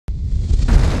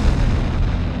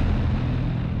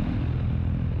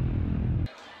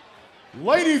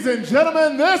Ladies and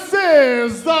gentlemen, this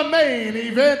is the main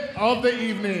event of the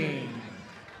evening.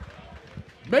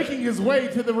 Making his way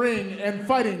to the ring and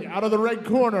fighting out of the red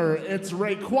corner, it's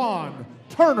Raequan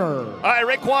Turner. All right,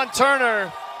 Raequan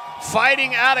Turner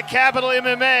fighting out of Capital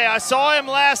MMA. I saw him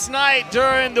last night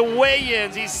during the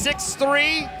weigh-ins. He's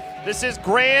 6'3". This is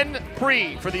Grand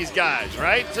Prix for these guys,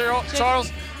 right,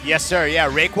 Charles? Yes, sir. Yeah,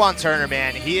 Raequan Turner,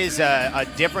 man, he is a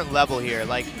different level here.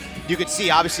 Like, you could see,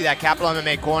 obviously, that Capital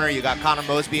MMA corner. You got Connor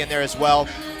Mosby in there as well.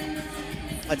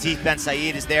 Atif Ben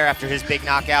Saeed is there after his big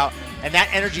knockout, and that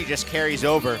energy just carries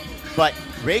over. But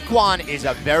Raequan is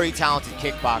a very talented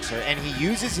kickboxer, and he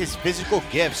uses his physical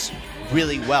gifts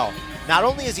really well. Not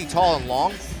only is he tall and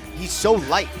long, he's so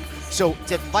light. So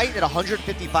to fight at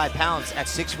 155 pounds at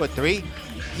 6'3",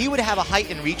 he would have a height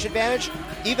and reach advantage,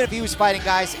 even if he was fighting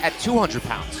guys at 200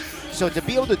 pounds. So to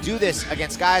be able to do this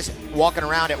against guys walking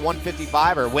around at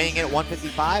 155 or weighing in at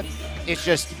 155,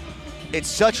 it's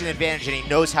such an advantage, and he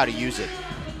knows how to use it.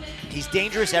 He's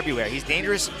dangerous everywhere. He's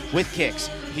dangerous with kicks.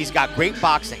 He's got great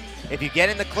boxing. If you get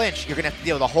in the clinch, you're going to have to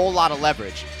deal with a whole lot of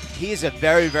leverage. He is a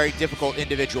very, very difficult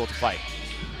individual to fight.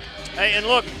 Hey, and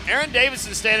look, Aaron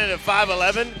Davidson standing at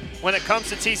 5'11", when it comes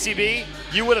to TCB,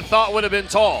 you would have thought would have been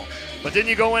tall. But then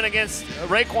you go in against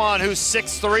Raequan, who's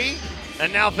 6'3",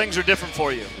 and now things are different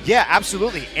for you. Yeah,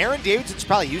 absolutely. Aaron Davidson's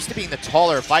probably used to being the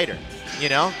taller fighter, you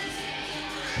know?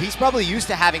 He's probably used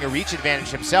to having a reach advantage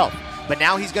himself, but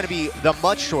now he's going to be the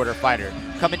much shorter fighter,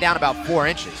 coming down about 4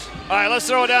 inches. All right, let's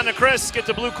throw it down to Chris. Get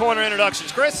the blue corner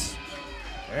introductions. Chris?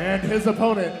 And his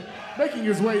opponent, making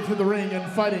his way to the ring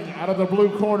and fighting out of the blue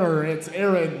corner, it's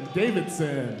Aaron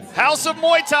Davidson. House of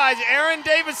Muay Thai, Aaron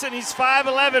Davidson. He's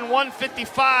 5'11",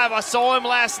 155. I saw him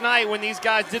last night when these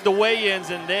guys did the weigh-ins,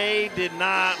 and they did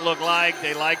not look like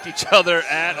they liked each other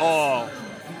at all.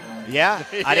 Yeah,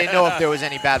 I didn't know if there was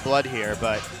any bad blood here,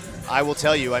 but I will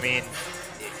tell you, I mean,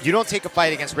 you don't take a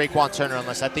fight against Raequan Turner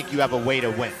unless I think you have a way to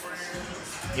win.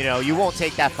 You know, you won't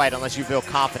take that fight unless you feel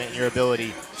confident in your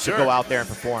ability to go out there and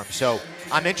perform. So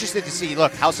I'm interested to see,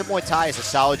 look, House of Muay Thai is a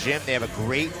solid gym. They have a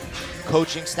great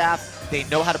coaching staff. They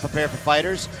know how to prepare for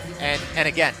fighters. And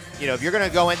again, you know, if you're going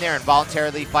to go in there and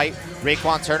voluntarily fight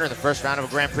Raequan Turner in the first round of a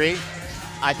Grand Prix,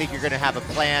 I think you're going to have a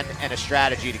plan and a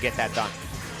strategy to get that done.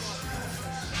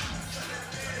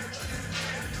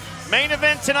 Main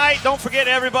event tonight. Don't forget,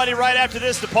 everybody, right after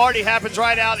this, the party happens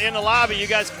right out in the lobby. You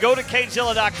guys can go to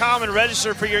cagezilla.com and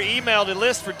register for your email to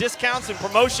list for discounts and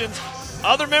promotions,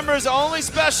 other members only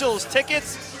specials,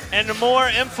 tickets, and more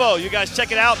info. You guys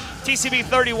check it out. TCB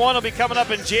 31 will be coming up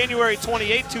in January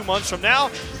 28, 2 months from now.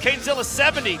 Cagezilla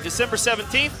 70, December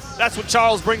 17th. That's when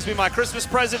Charles brings me my Christmas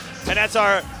present, and that's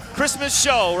our Christmas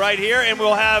show right here. And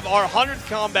we'll have our 100th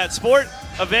Combat Sport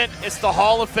event. It's the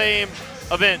Hall of Fame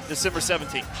event, December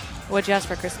 17th. What'd you ask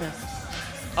for Christmas?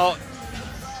 Oh,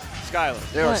 Skylar,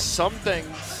 there are some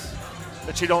things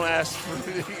that you don't ask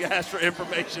for. You ask for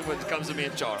information when it comes to me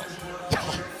and Charles.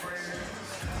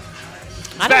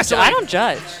 I don't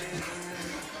judge.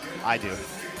 I do.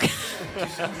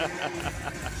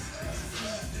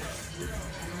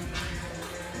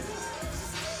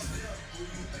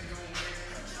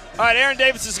 All right, Aaron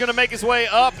Davidson is going to make his way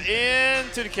up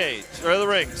into the cage, or the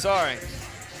ring, sorry.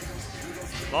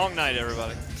 Long night,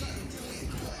 everybody.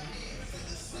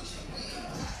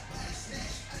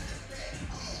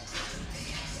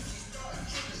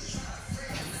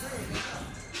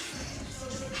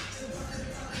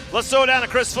 Let's throw it down to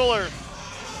Chris Fuller.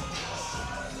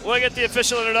 We'll get the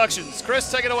official introductions. Chris,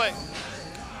 take it away.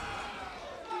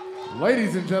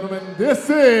 Ladies and gentlemen, this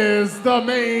is the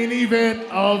main event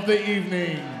of the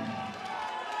evening.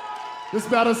 This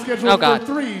bout is scheduled for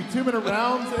 3 2-minute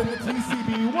rounds in the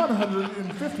TCB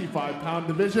 155-pound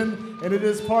division, and it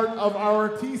is part of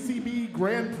our TCB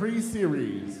Grand Prix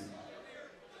Series.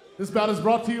 This bout is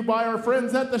brought to you by our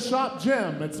friends at the Shop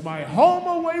Gym. It's my home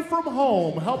away from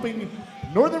home, helping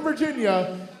Northern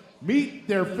Virginia meet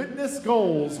their fitness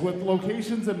goals with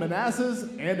locations in Manassas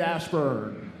and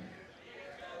Ashburn.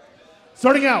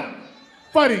 Starting out,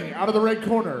 fighting out of the red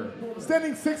corner,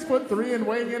 standing 6'3" and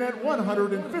weighing in at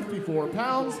 154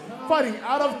 pounds, fighting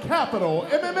out of Capital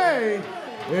MMA,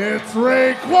 it's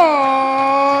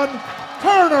Raequan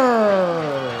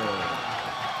Turner.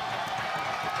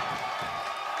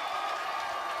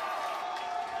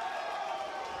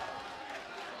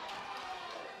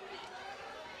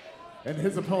 And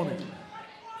his opponent,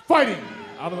 fighting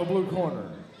out of the blue corner,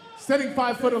 standing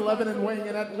 5'11" and weighing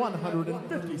in at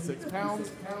 156 pounds,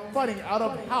 fighting out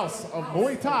of House of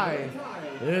Muay Thai,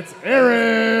 it's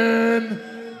Aaron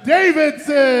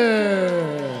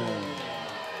Davidson.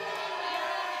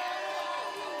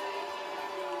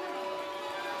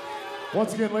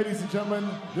 Once again, ladies and gentlemen,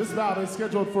 this bout is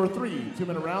scheduled for 3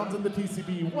 2-minute rounds in the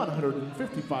TCB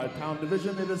 155-pound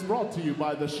division. It is brought to you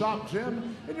by the Shop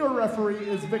Gym, and your referee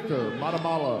is Victor Matamala.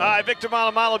 All right, Victor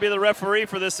Matamala will be the referee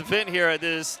for this event here at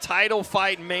this title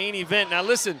fight main event. Now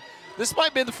listen, this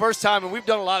might be the first time, and we've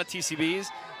done a lot of TCBs,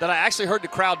 that I actually heard the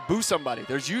crowd boo somebody.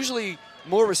 There's usually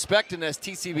more respect in this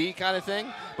TCB kind of thing,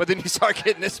 but then you start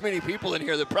getting this many people in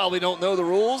here that probably don't know the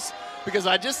rules, because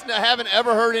I just haven't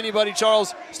ever heard anybody,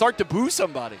 Charles, start to boo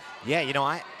somebody. Yeah, you know,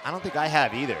 I don't think I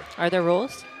have either. Are there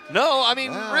rules? No, I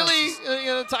mean, really, you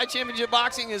know, Thai Championship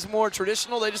boxing is more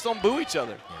traditional. They just don't boo each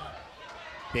other. Yeah.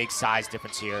 Big size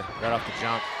difference here, right off the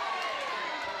jump.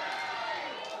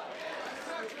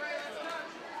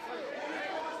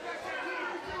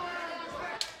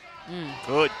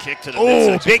 Good kick to the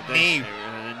midsection. Big knee.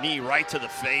 Knee right to the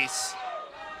face.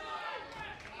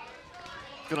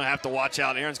 Gonna have to watch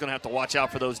out. Aaron's gonna have to watch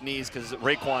out for those knees because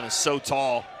Raequan is so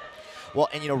tall. Well,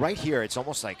 and you know, right here, it's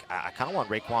almost like I kind of want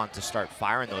Raequan to start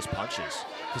firing those punches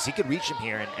because he could reach him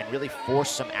here and really force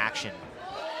some action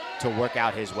to work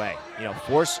out his way. You know,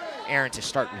 force Aaron to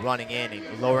start running in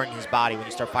and lowering his body when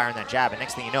you start firing that jab. And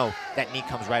next thing you know, that knee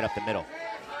comes right up the middle.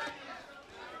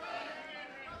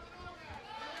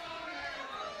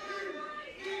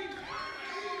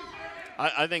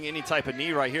 I think any type of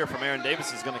knee right here from Aaron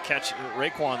Davidson is going to catch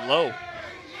Raequan low.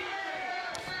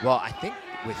 Well, I think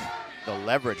with the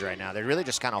leverage right now, they're really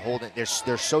just kind of holding. They're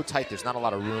so tight, there's not a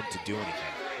lot of room to do anything.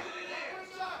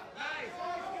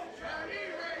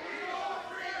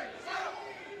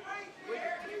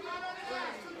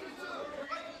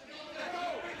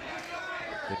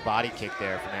 Good body kick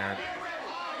there from Aaron.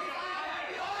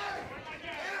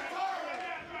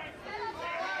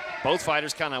 Both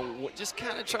fighters kind of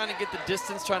trying to get the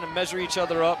distance, trying to measure each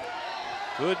other up.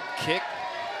 Good kick.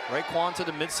 Raequan to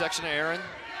the midsection of Aaron.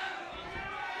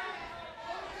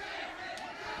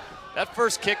 That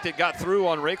first kick that got through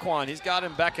on Raequan, he's got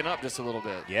him backing up just a little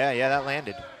bit. Yeah, that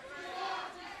landed.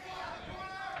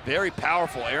 Very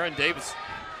powerful, Aaron Davidson.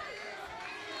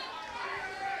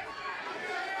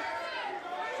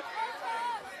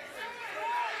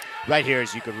 Right here,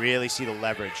 as you could really see the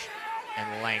leverage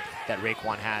and length that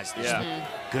Raequan has. Yeah.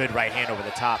 Good right hand over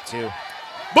the top, too.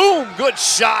 Boom! Good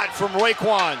shot from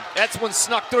Raequan. That's one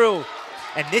snuck through.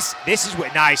 And this is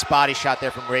what nice body shot there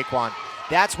from Raequan.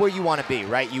 That's where you want to be,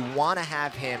 right? You want to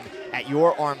have him at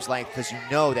your arm's length because you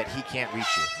know that he can't reach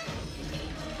you.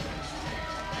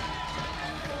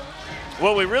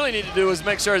 What we really need to do is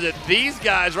make sure that these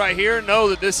guys right here know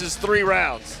that this is 3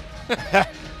 rounds.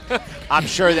 I'm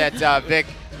sure that Vic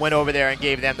went over there and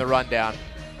gave them the rundown.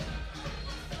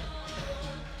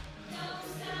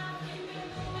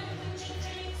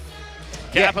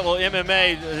 Capital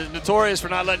MMA is notorious for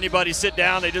not letting anybody sit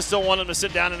down. They just don't want them to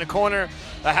sit down in the corner.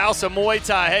 The House of Muay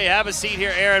Thai. Hey, have a seat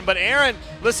here, Aaron. But Aaron,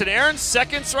 listen, Aaron's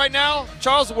seconds right now,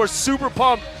 Charles, we're super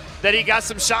pumped that he got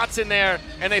some shots in there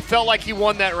and they felt like he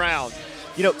won that round.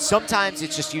 You know, sometimes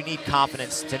it's just you need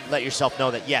confidence to let yourself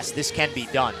know that, yes, this can be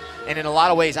done. And in a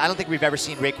lot of ways, I don't think we've ever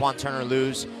seen Raequan Turner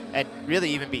lose and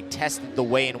really even be tested the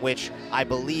way in which I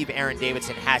believe Aaron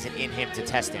Davidson has it in him to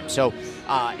test him. So,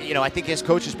 you know, I think his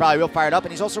coach is probably real fired up,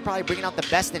 and he's also probably bringing out the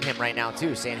best in him right now,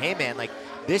 too, saying, hey, man, like,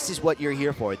 this is what you're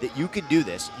here for, that you can do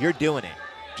this. You're doing it.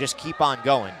 Just keep on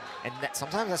going. And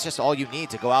sometimes that's just all you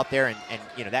need to go out there and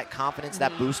you know, that confidence,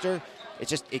 that booster, it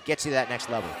gets you to that next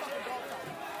level.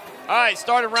 All right,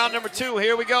 starting round number 2.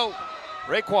 Here we go.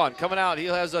 Raequan coming out. He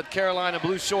has a Carolina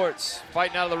blue shorts,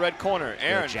 fighting out of the red corner.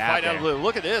 Aaron fighting out of blue.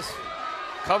 Look at this.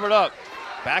 Covered up.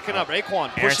 Backing up. Raequan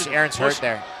pushing. Aaron's hurt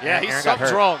there. Yeah,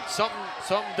 something's wrong.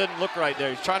 Something didn't look right there.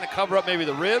 He's trying to cover up maybe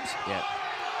the ribs. Yeah.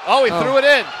 Oh, he threw it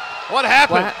in. What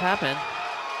happened? What happened?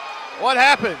 What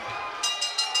happened?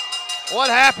 What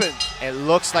happened? It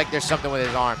looks like there's something with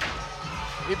his arm.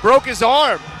 He broke his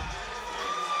arm.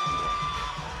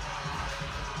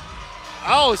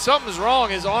 Oh, something's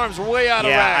wrong. His arm's way out of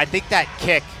whack. Yeah, I think that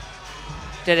kick.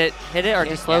 Did it hit it or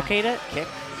dislocate it? Kick.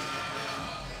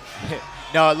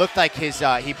 No, it looked like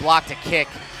he blocked a kick,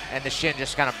 and the shin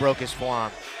just kind of broke his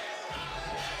forearm.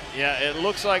 Yeah, it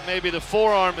looks like maybe the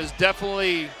forearm is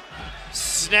definitely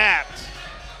snapped.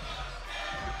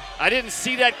 I didn't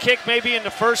see that kick maybe in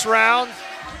the first round.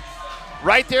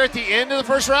 Right there at the end of the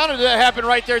first round, or did that happen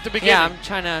right there at the beginning? Yeah, I'm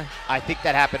trying to. I think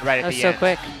that happened right at the end. That's so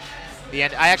quick. The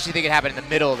end. I actually think it happened in the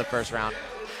middle of the first round,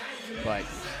 but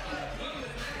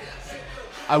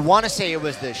I want to say it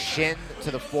was the shin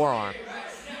to the forearm.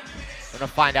 We're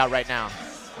gonna find out right now.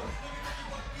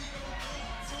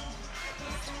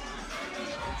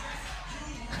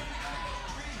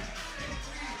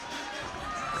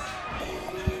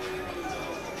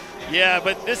 Yeah,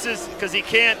 but this is because he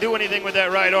can't do anything with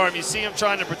that right arm. You see him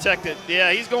trying to protect it.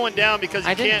 Yeah, he's going down because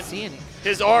he can't. See any.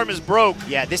 His arm is broke.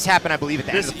 Yeah, this happened, I believe, at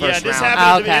the end of the first round. Yeah, this happened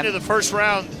at the end of the first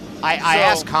round. I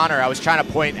asked Connor, I was trying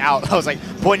to point out, I was like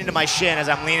pointing to my shin as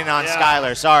I'm leaning on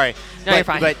Skylar, sorry. No, you're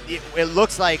fine. But it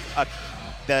looks like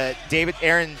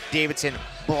Aaron Davidson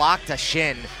blocked a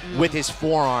shin with his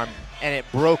forearm, and it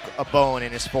broke a bone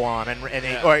in his forearm,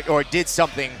 or did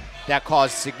something that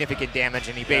caused significant damage,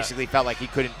 and he basically felt like he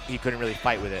couldn't really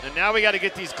fight with it. And now we got to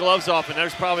get these gloves off, and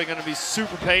there's probably going to be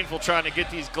super painful trying to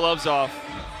get these gloves off.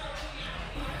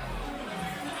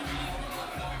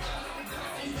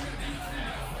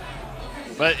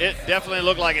 But it definitely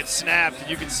looked like it snapped, and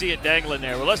you can see it dangling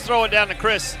there. Well, let's throw it down to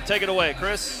Chris. Take it away,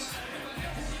 Chris.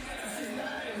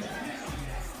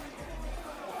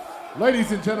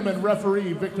 Ladies and gentlemen,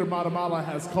 referee Victor Matamala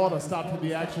has called a stop to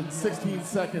the action 16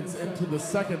 seconds into the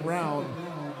second round.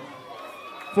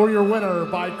 For your winner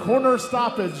by corner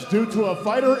stoppage due to a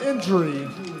fighter injury,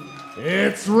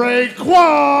 it's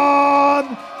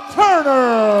Raequan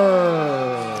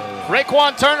Turner.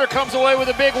 Raequan Turner comes away with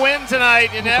a big win tonight,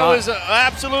 and that was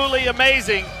absolutely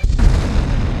amazing.